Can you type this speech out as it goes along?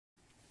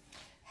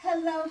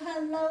Hello,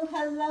 hello,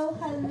 hello,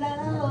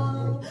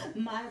 hello,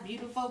 my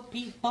beautiful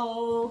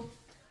people.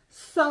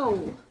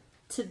 So,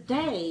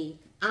 today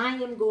I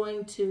am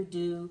going to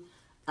do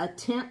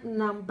attempt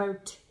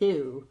number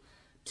 2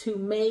 to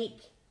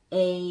make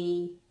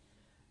a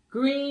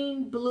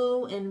green,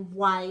 blue, and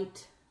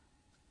white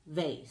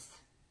vase.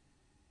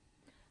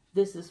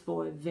 This is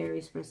for a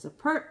very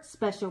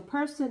special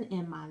person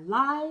in my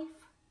life.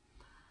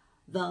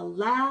 The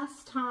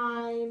last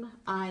time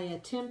I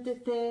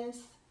attempted this,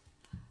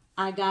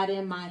 I got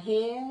in my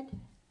head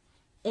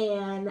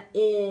and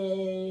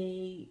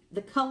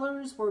the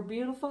colors were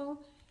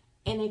beautiful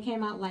and it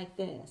came out like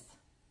this.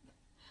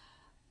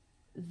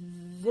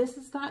 This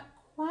is not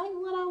quite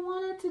what I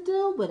wanted to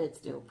do, but it's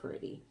still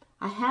pretty.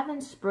 I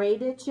haven't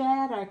sprayed it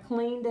yet or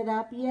cleaned it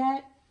up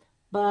yet,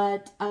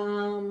 but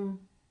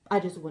I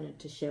just wanted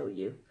to show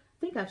you. I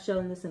think I've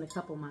shown this in a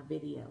couple of my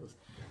videos,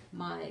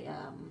 my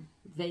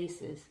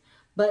vases.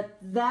 But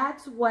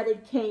that's what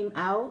it came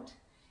out,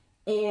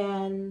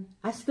 and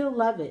I still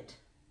love it.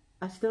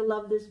 I still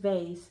love this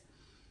vase.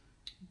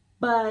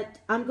 But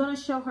I'm going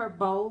to show her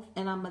both,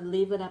 and I'm going to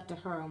leave it up to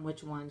her on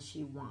which one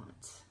she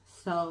wants.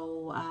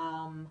 So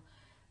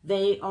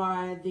they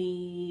are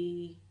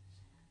the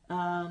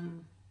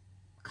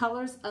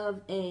colors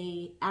of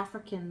a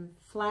African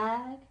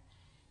flag.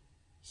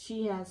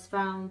 She has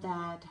found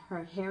that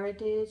her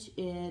heritage,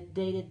 it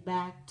dated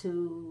back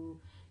to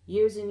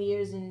years and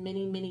years and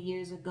many, many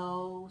years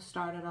ago.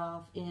 Started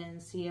off in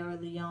Sierra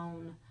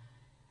Leone.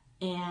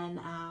 And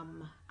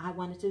I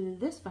wanted to do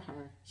this for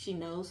her. She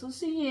knows who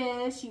she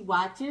is. She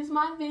watches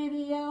my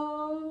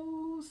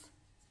videos.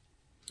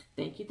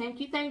 Thank you, thank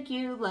you, thank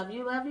you. Love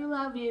you, love you,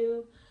 love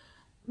you.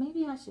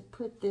 Maybe I should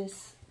put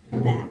this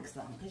back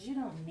some because you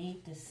don't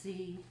need to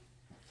see.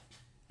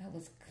 I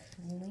was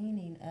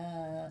cleaning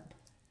up.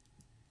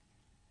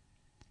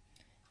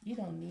 You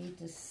don't need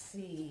to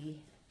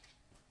see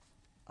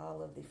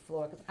all of the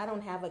floor because I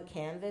don't have a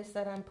canvas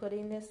that I'm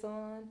putting this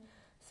on.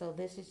 So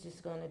this is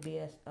just going to be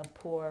a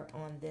pour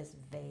on this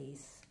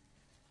vase.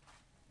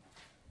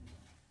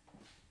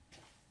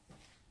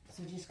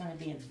 So just going to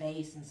be a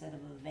vase instead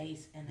of a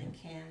vase and a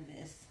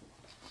canvas.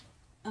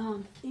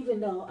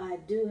 Even though I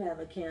do have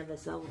a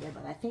canvas over there,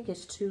 but I think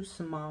it's too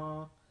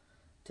small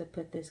to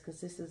put this because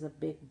this is a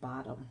big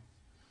bottom.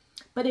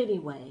 But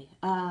anyway,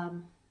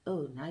 oh,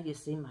 now you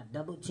see my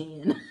double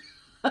chin.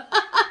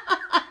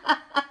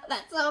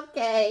 That's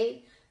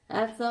okay.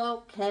 That's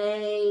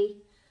okay.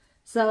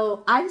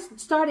 So I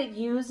started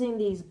using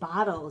these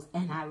bottles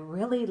and I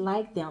really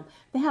like them.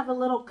 They have a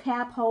little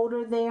cap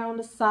holder there on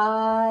the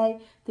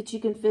side that you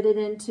can fit it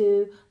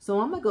into. So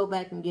I'm going to go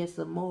back and get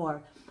some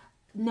more.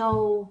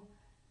 No,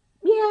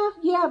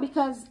 yeah,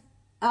 because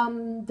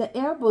the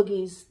air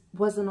boogies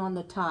wasn't on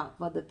the top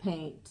of the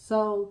paint.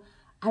 So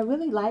I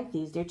really like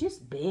these. They're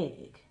just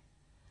big.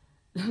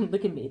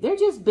 Look at me. They're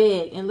just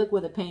big. And look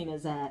where the paint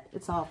is at.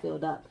 It's all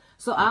filled up.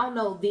 So I don't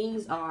know.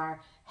 These are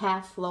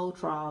half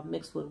Floetrol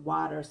mixed with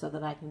water so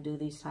that I can do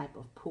these type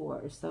of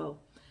pours. So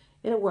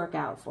it'll work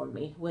out for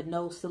me with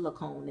no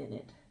silicone in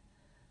it.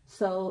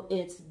 So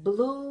it's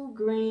blue,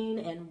 green,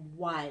 and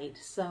white.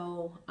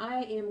 So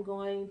I am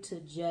going to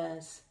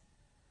just...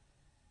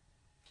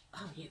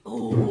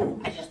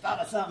 Oh, I just thought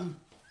of something.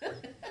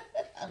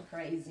 I'm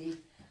crazy.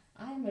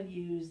 I'm going to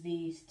use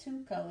these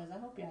two colors. I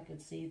hope y'all can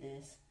see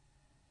this.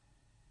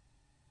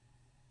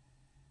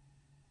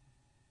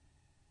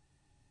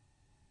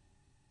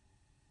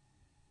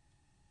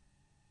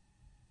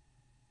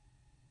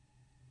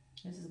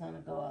 This is going to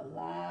go a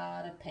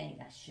lot of paint.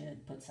 I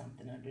should put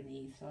something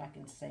underneath so I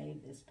can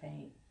save this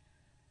paint.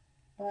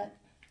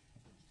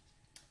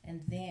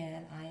 And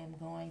then I am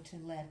going to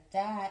let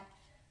that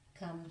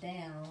come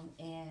down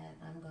and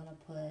I'm going to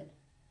put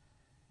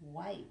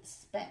white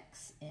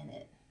specks in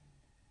it.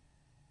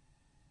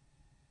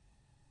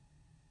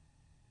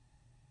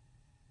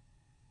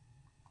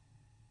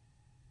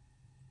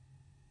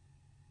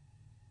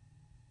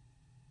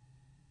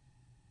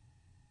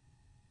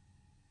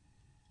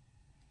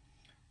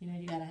 You know,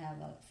 you gotta have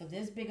for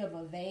this big of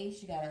a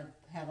vase, you gotta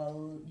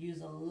use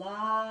a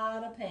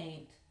lot of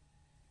paint.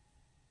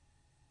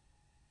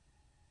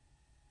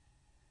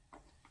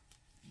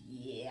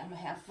 Yeah, I'm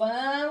gonna have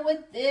fun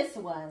with this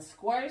one.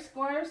 Squirt,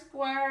 squirt,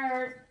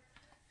 squirt.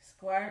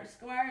 Squirt,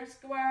 squirt,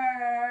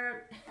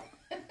 squirt.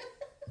 Look at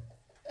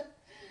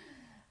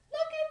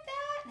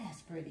that.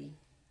 That's pretty.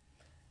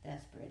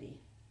 That's pretty.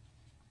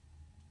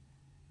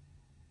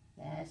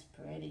 That's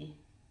pretty.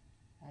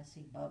 I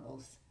see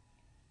bubbles.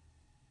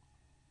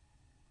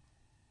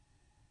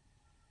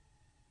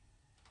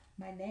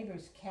 My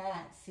neighbor's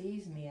cat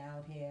sees me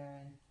out here,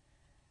 and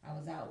I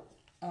was out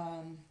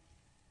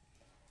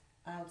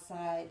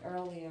outside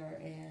earlier,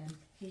 and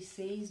he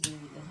sees me,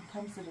 and he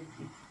comes to the...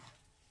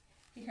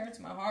 He hurts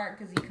my heart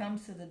because he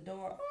comes to the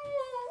door.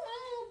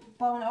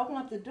 But when I open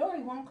up the door,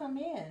 he won't come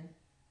in.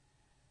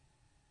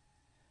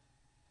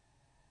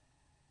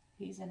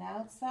 He's an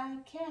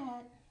outside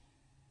cat,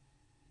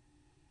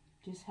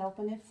 just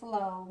helping it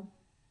flow.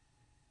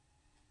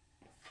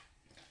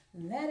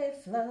 Let it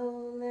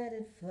flow, let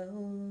it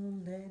flow,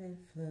 let it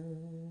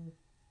flow.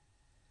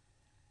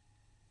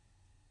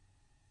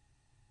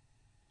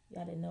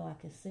 Y'all didn't know I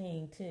could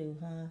sing too,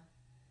 huh?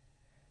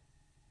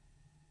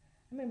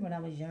 I remember when I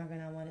was younger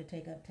and I wanted to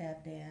take up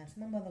tap dance.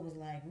 My mother was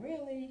like,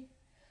 really?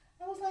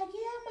 I was like,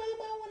 yeah,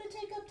 Mom, I want to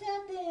take up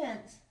tap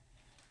dance.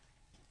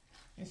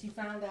 And she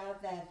found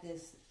out that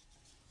this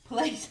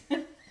place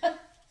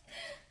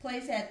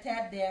place had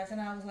tap dance,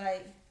 and I was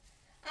like,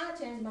 I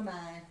changed my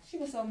mind. She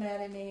was so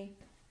mad at me.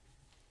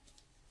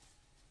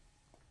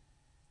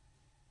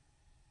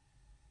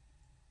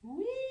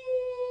 Wee,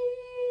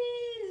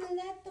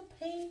 let the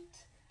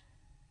paint.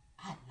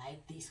 I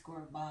like these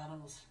squirt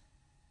bottles.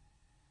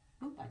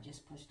 Oop, I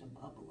just pushed a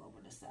bubble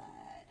over the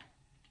side.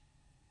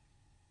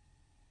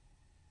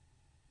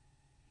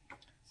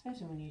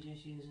 Especially when you're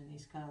just using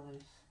these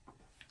colors.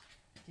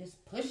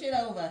 Just push it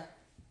over.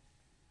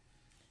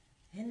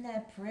 Isn't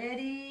that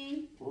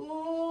pretty?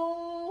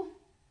 Ooh.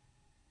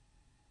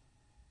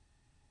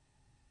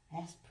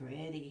 That's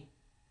pretty.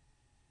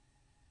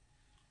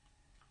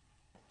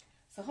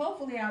 So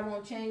hopefully I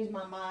won't change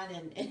my mind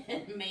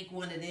and make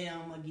one of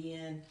them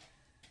again.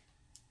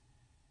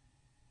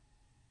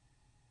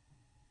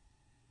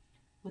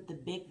 With the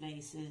big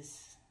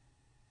vases,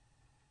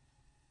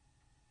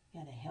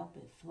 gotta help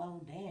it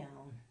flow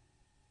down.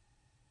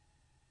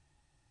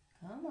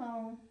 Come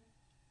on.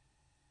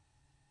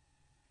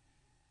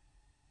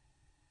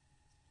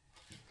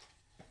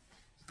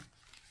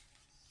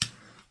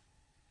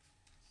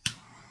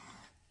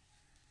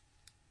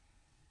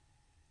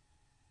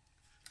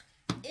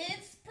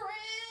 It's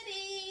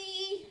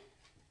pretty.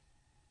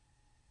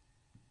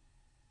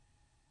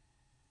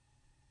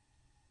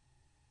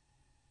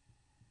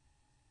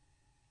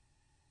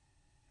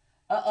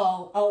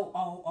 Oh.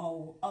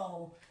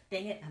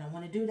 Dang it, I don't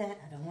want to do that.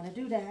 I don't want to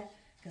do that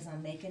because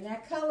I'm making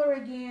that color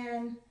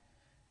again.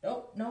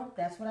 Nope,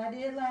 that's what I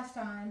did last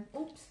time.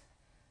 Oops.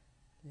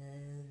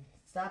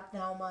 Stop,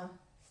 Thelma.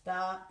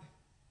 Stop.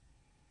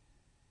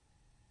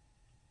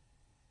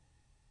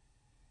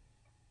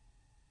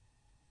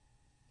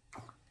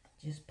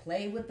 Just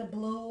play with the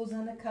blues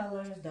and the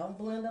colors. Don't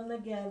blend them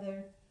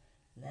together.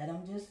 Let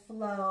them just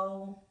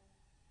flow.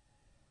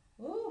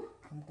 Ooh,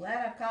 I'm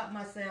glad I caught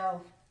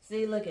myself.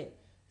 See, look it.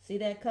 See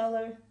that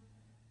color?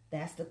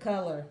 That's the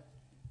color.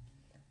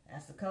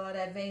 That's the color of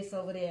that vase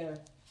over there.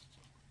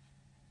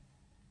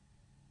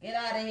 Get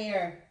out of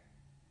here.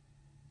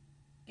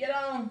 Get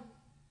on.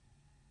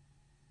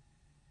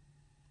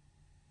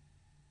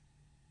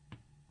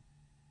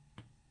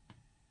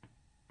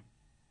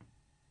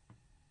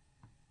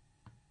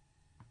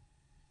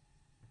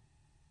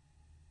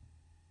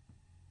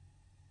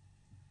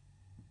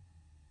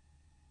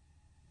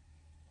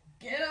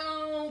 Get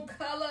on,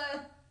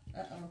 color.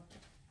 Uh-oh.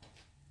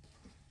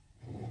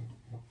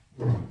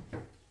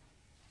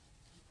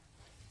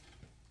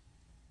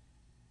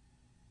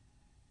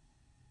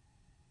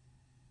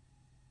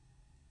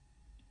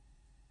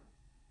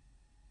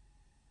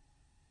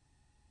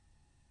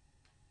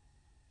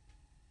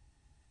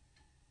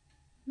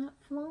 Not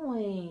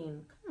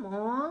flowing. Come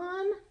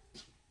on.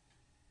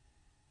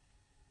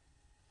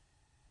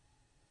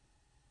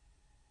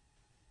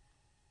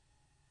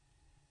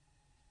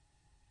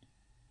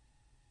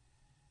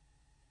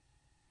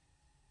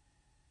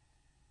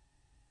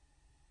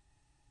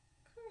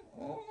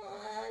 Come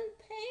on,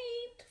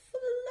 paint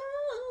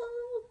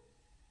flow.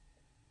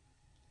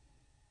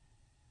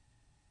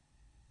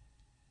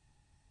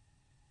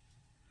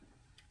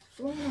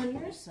 Flow on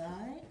your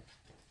side.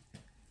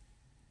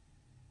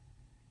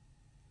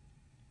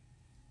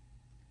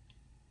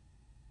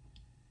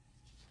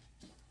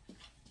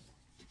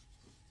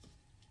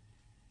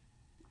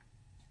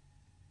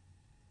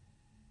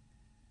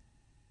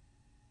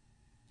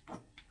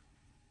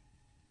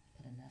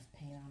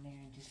 Paint on there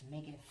and just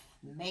make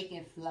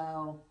it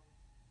flow.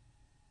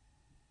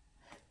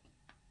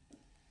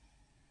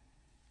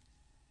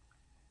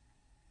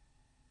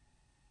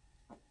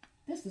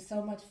 This is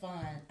so much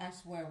fun, I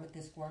swear, with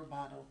this squirt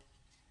bottle.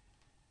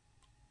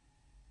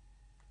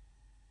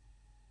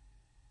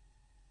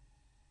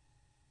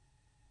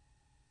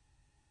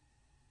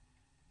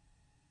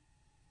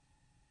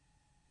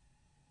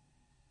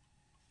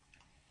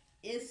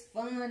 It's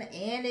fun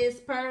and it's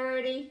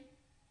pretty.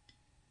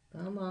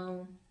 Come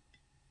on.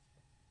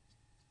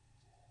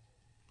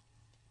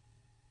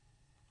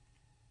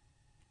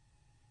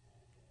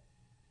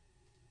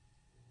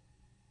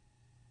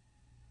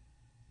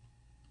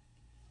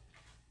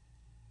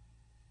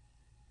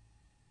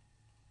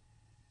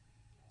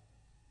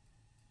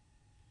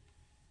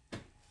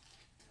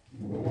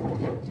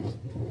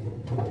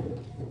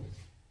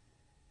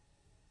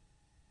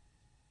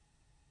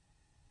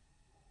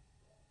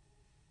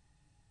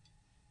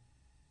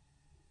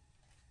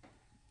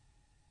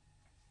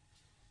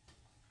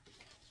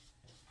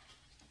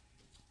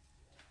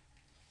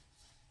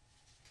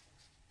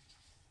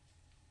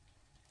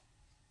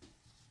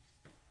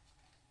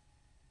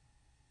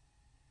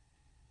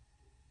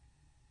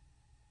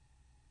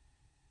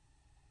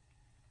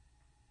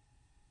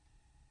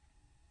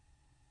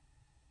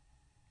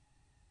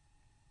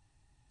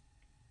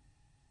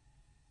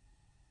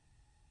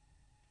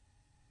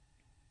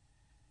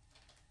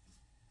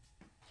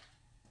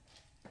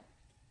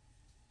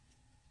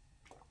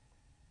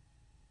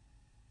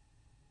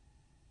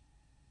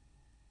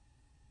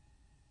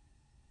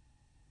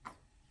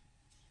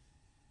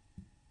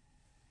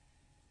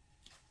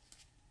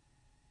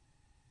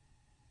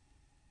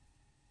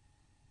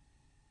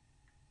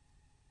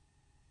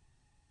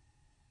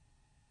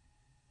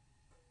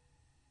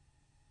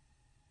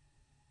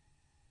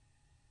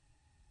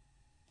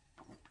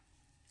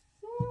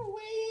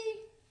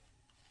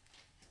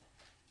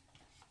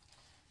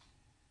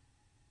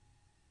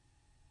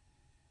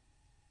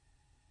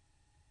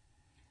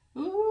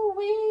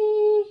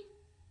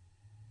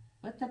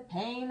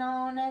 rain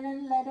on it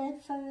and let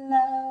it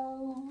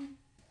flow.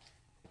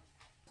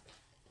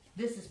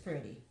 This is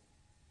pretty.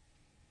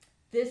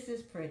 This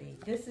is pretty.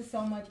 This is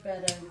so much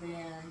better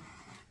than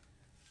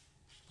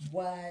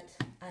what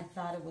I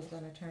thought it was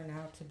going to turn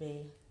out to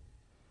be.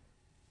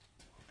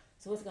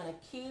 So it's going to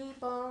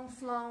keep on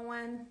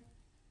flowing.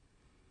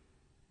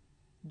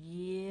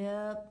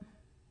 Yep.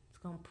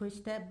 It's going to push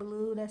that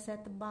blue that's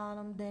at the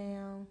bottom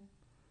down.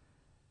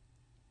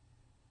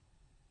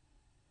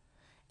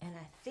 And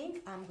I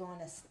think I'm going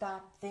to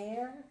stop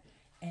there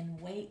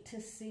and wait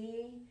to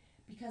see.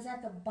 Because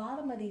at the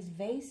bottom of these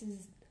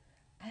vases,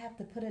 I have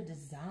to put a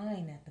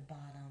design at the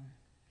bottom.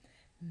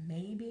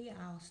 Maybe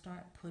I'll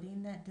start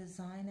putting that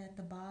design at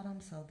the bottom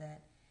so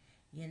that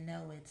you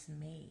know it's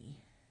me.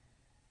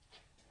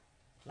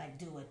 Like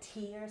do a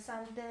T or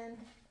something.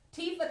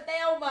 T for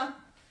Thelma.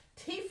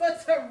 T for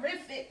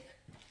terrific.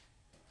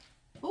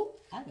 Ooh,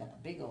 I got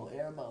a big old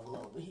air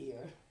bubble over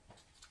here.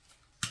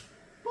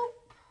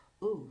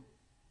 Boop. Ooh.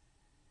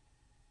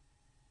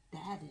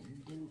 That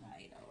didn't do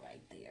right, all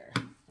right there.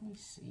 Let me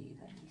see,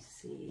 let me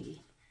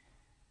see.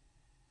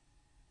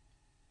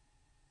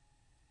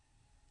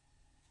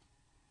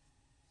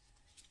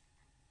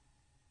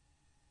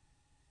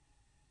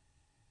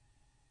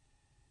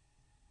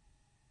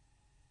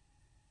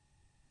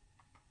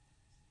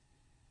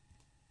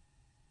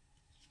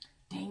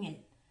 Dang it.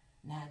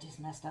 Now I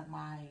just messed up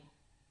my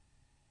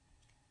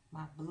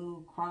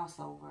blue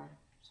crossover.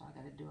 So I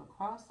got to do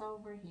a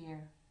crossover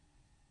here.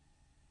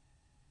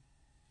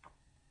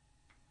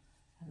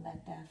 And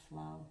let that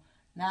flow.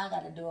 Now I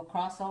got to do a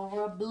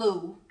crossover of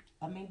blue.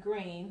 I mean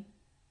green.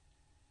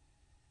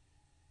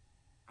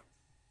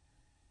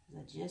 As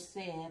I just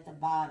said at the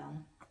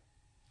bottom.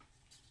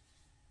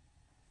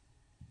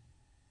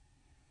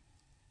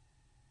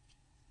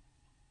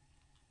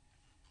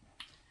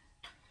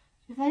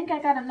 You think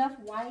I got enough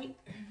white?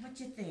 What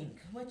you think?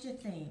 What you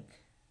think?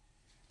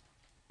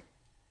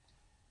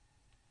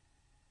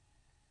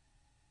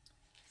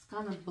 It's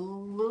kind of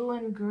blue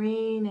and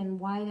green and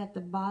white at the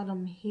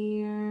bottom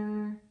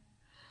here.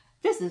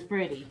 This is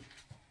pretty.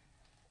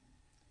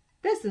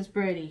 This is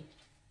pretty.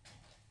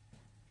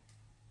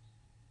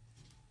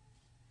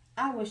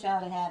 I wish I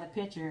would have had a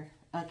picture,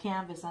 a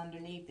canvas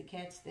underneath to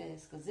catch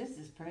this, because this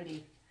is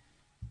pretty.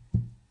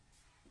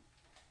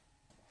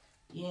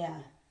 Yeah.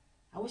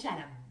 I wish I had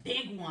a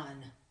big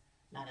one.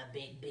 Not a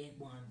big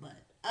one, but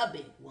a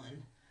big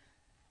one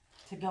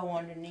to go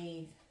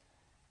underneath.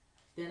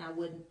 Then I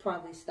wouldn't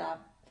probably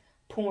stop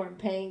pouring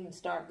paint and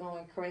start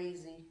going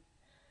crazy.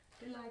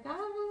 Be like,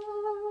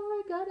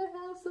 oh, I gotta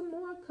have some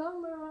more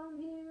color on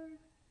here.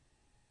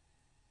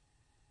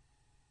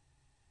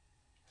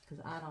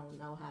 Because I don't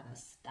know how to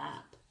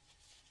stop.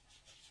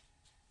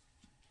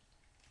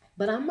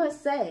 But I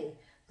must say,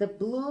 the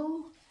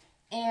blue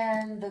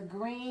and the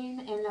green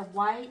and the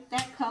white,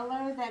 that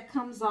color that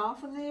comes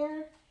off of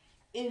there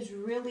is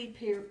really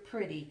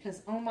pretty.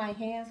 Because on my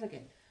hands, look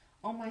at,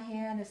 on my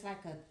hand, it's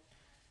like a,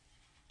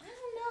 I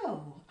don't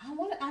know.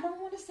 I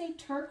don't want to say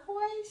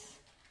turquoise.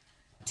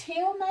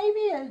 Teal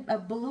maybe, a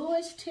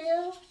bluish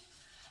teal.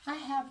 I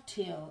have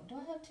teal. Do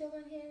I have teal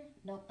in here?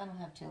 Nope, I don't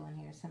have teal in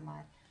here. It's in my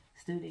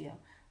studio.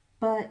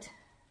 But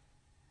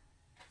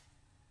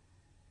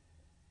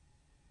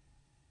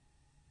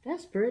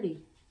that's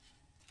pretty.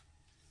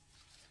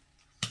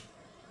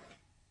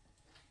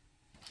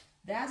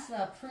 That's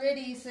a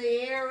pretty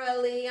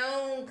Sierra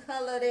Leone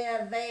color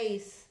there,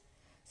 vase.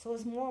 So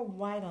it's more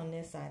white on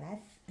this side.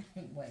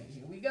 Wait,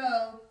 here we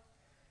go.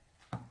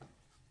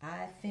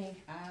 I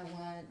think I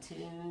want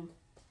to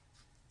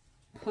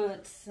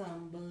put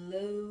some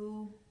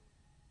blue.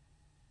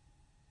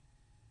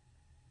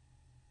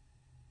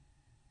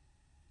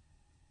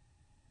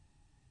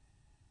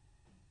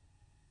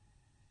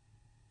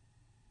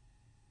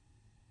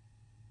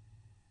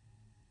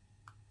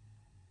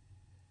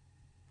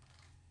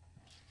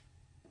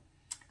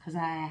 Because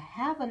I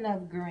have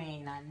enough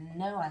green. I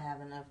know I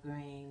have enough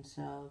green.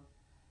 So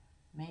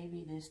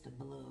maybe this the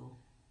blue.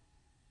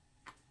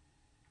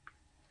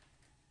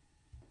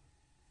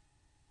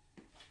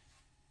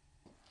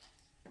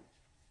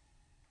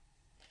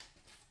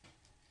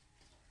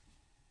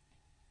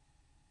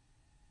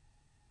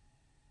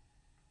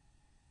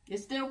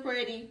 It's still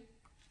pretty.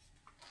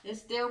 It's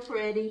still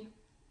pretty.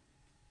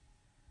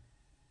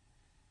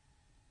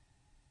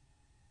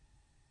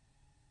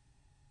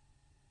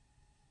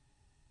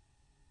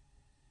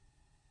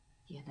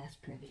 Yeah, that's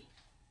pretty.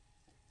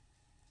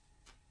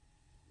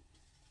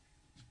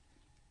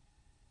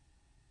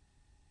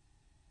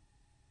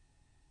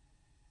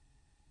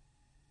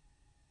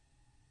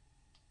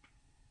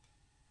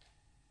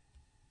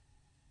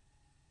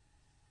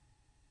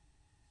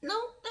 No,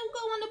 don't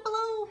go in the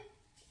blue.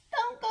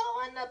 Don't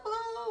go in the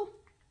blue.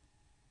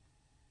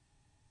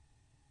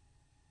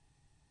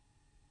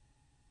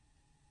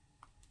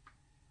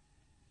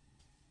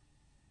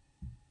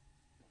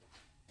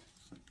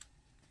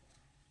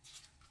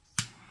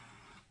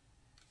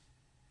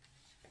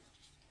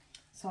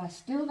 So I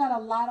still got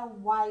a lot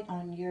of white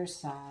on your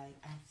side.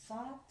 I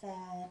thought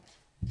that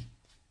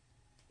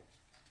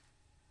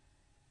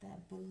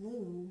that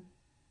blue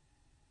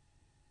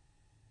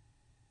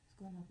is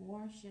going to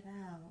wash it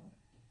out.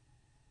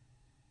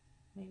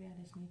 Maybe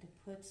I just need to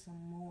put some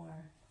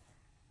more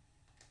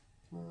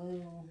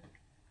blue.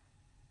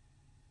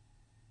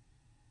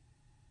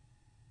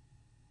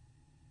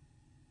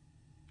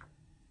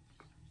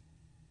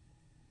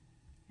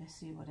 Let's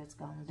see what it's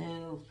going to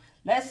do.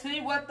 Let's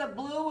see what the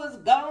blue is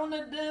going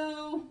to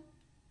do.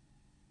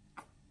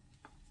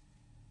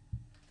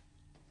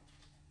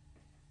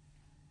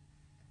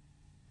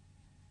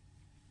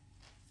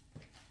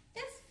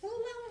 It's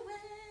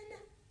flowing.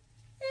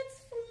 It's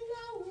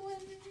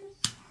flowing.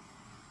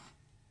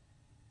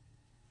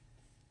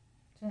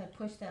 Trying to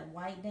push that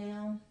white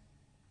down.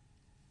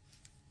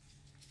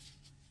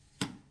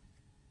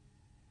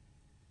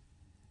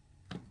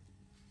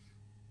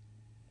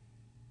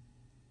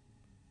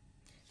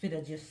 If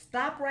it'll just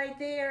stop right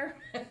there.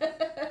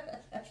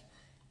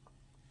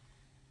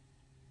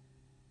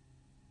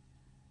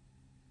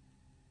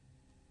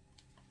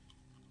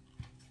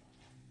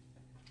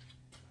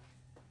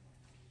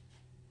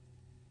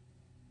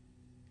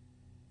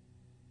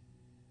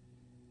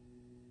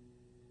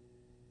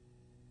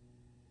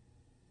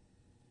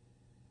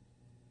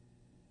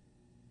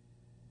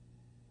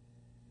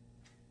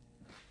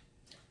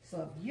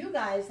 So if you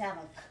guys have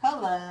a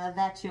color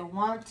that you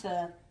want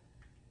to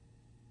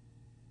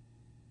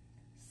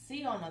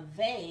see on a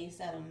vase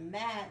that'll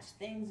match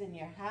things in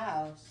your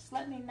house, just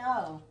let me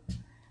know.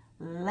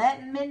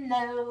 Let me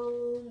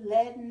know.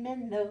 Let me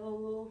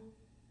know.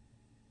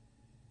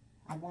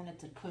 I wanted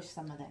to push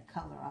some of that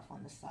color off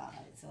on the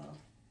side, so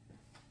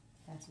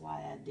that's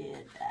why I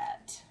did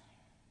that.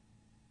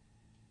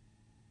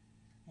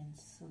 And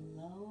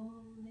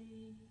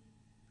slowly,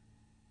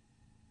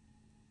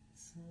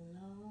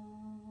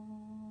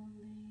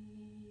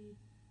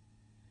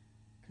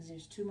 because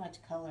there's too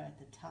much color at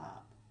the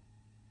top.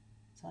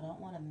 So I don't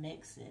want to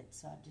mix it,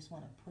 so I just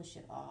want to push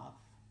it off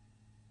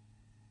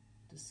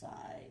the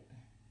side.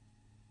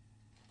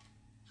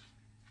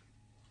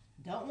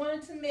 Don't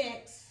want it to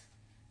mix,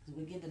 because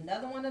we get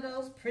another one of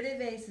those pretty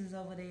vases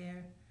over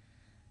there.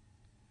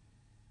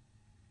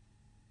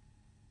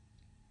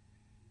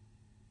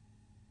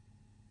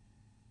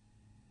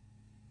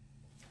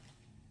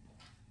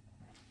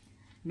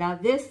 Now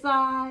this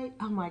side,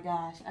 oh my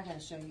gosh, I gotta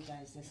show you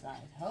guys this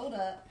side. Hold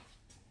up.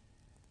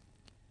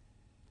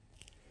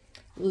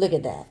 Look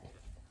at that.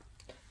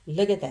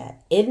 Look at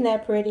that. Isn't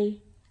that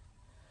pretty?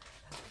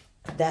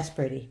 That's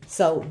pretty.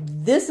 So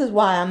this is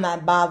why I'm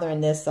not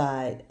bothering this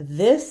side.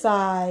 This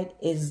side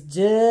is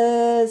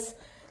just,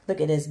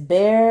 look at this,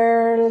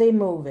 barely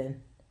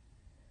moving.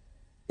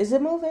 Is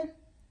it moving?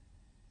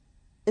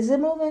 Is it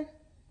moving?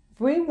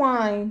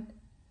 Rewind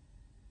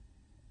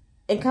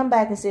and come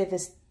back and see if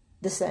it's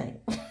the same.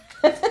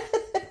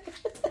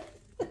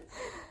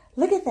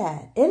 Look at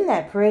that. Isn't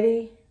that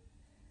pretty?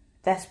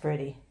 That's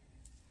pretty.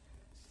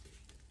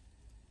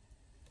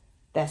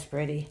 That's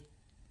pretty.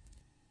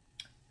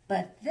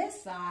 But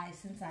this side,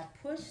 since I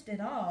pushed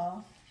it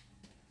off,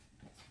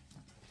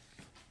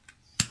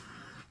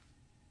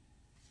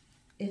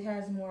 it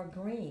has more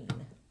green.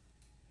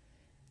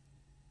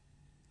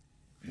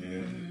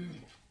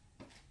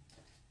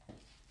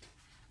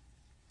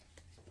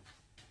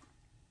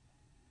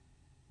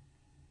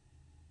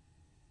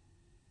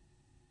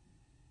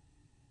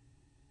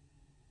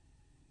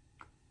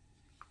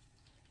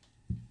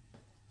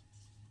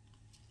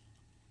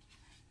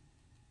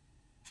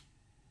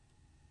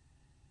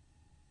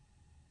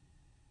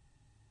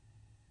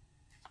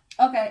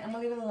 Okay, I'm gonna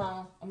leave it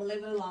alone. I'm gonna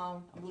leave it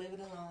alone. I'm gonna leave it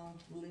alone.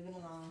 I'm gonna leave it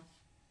alone.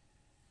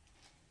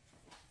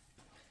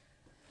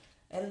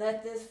 And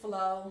let this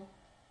flow.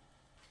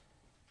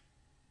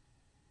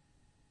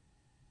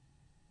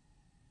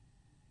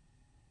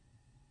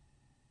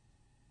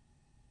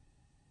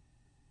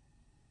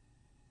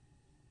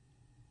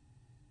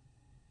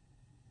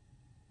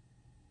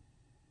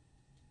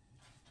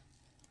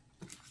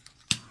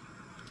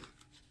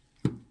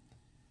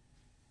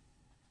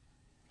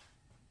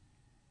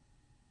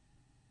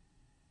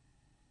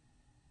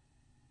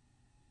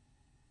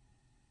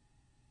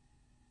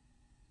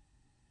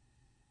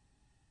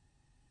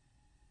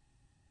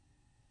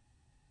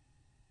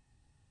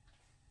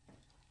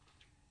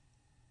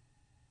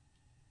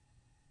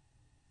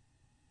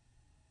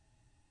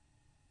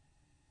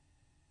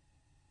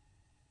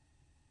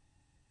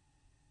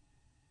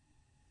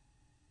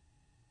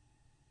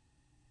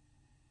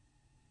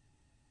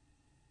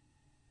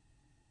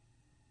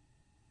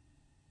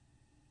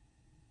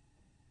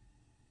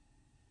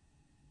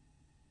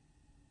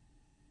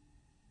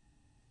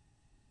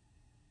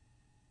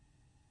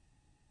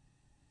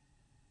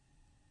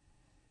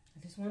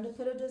 I just wanted to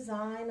put a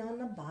design on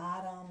the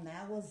bottom.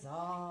 That was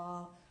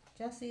all.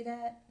 Did y'all see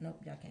that? Nope,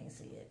 y'all can't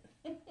see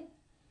it.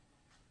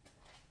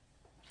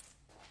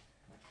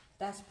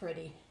 That's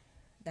pretty.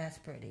 That's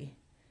pretty.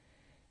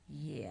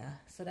 Yeah,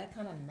 so that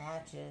kind of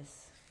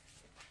matches.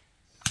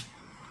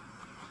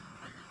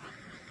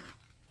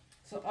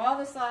 So all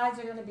the sides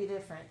are going to be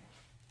different,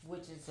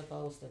 which it's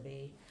supposed to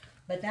be.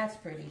 But that's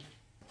pretty.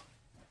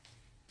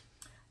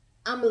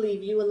 I'm going to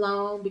leave you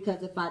alone,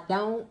 because if I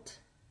don't,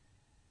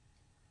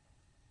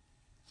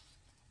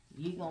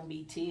 you're going to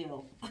be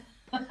teal.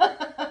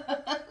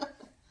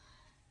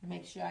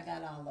 Make sure I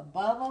got all the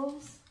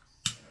bubbles.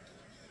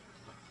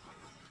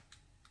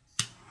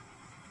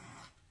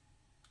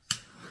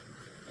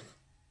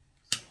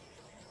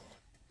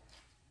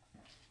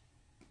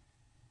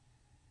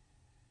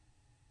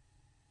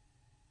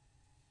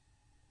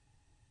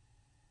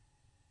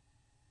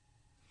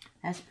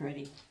 That's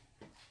pretty.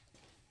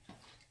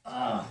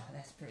 Oh,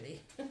 that's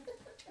pretty.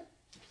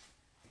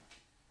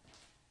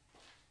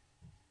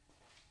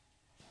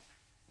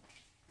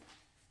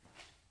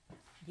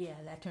 Yeah,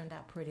 that turned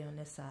out pretty on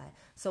this side.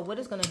 So what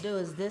it's going to do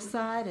is this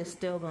side is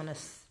still going to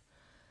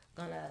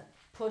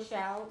push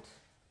out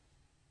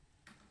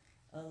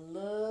a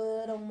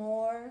little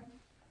more,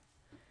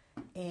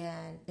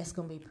 and it's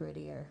going to be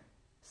prettier.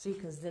 See,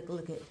 because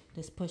look at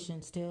this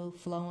pushing, still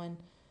flowing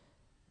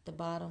at the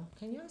bottom.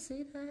 Can y'all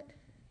see that?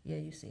 Yeah,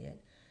 you see it.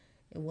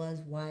 It was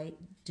white.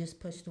 Just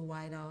push the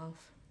white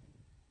off.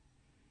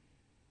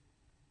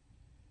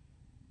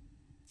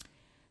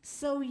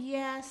 So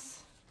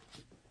yes,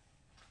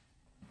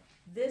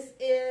 this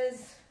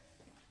is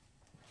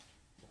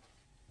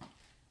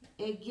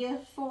a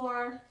gift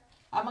for,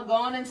 I'm going to go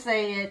on and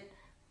say it.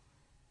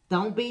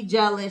 Don't be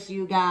jealous,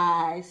 you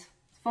guys.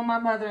 It's for my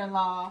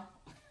mother-in-law.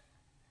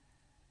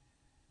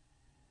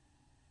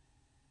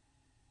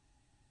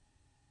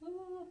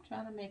 Ooh, I'm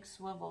trying to make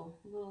swivel,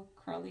 little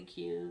curly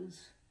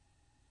cues.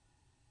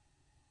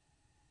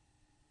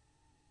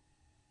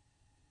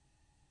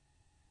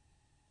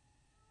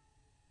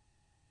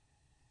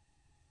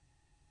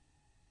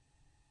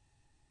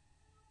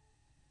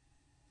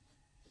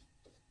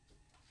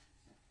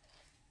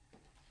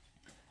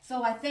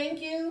 So I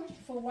thank you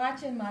for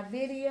watching my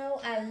video.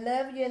 I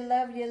love you,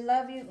 love you,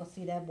 love you. Oh,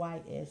 see, that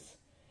white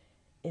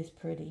is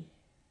pretty.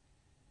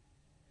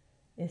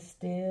 It's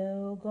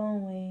still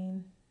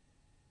going.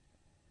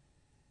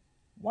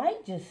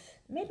 White just,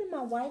 maybe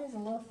my white is a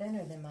little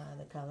thinner than my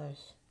other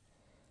colors.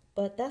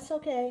 But that's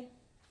okay,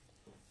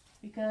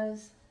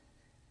 because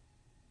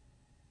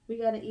we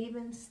got an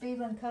even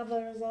Steven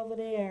colors over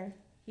there.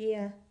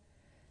 Yeah.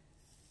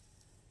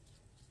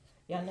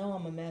 Y'all know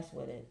I'm a mess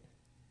with it.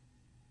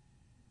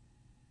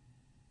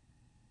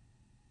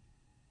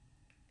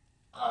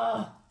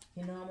 Oh,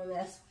 you know I'm a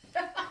mess.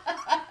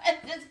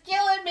 It's just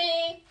killing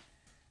me.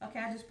 Okay,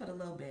 I just put a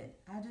little bit.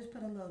 I just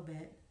put a little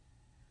bit.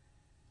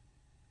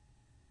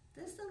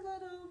 Just a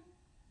little.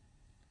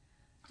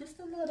 Just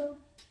a little.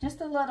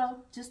 Just a little.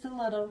 Just a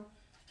little.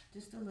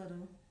 Just a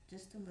little.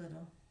 Just a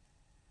little.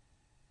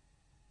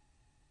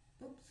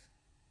 Oops.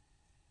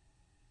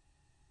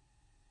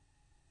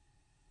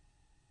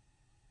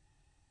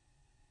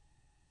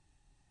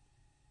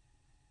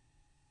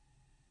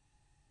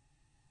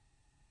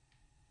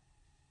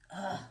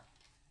 I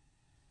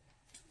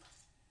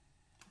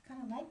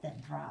kind of like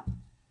that drop.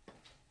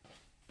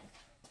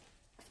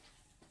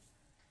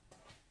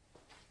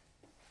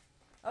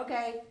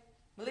 Okay,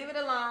 leave it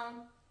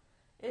alone.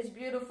 It's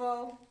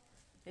beautiful.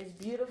 It's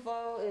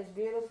beautiful. It's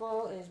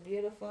beautiful. It's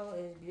beautiful.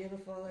 It's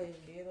beautiful. It's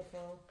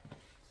beautiful.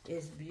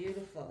 It's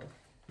beautiful.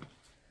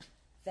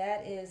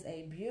 That is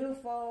a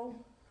beautiful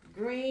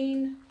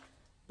green,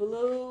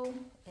 blue,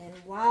 and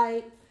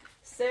white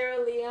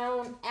Sierra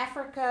Leone,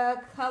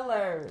 Africa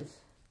colors.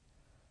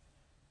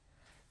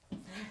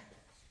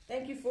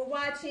 Thank you for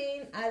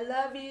watching. I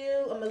love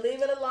you. I'm going to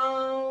leave it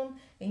alone.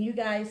 And you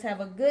guys have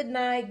a good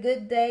night,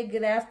 good day,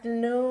 good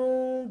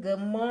afternoon, good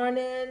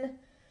morning.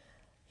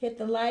 Hit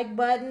the like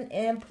button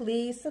and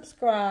please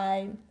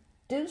subscribe.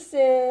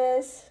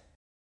 Deuces.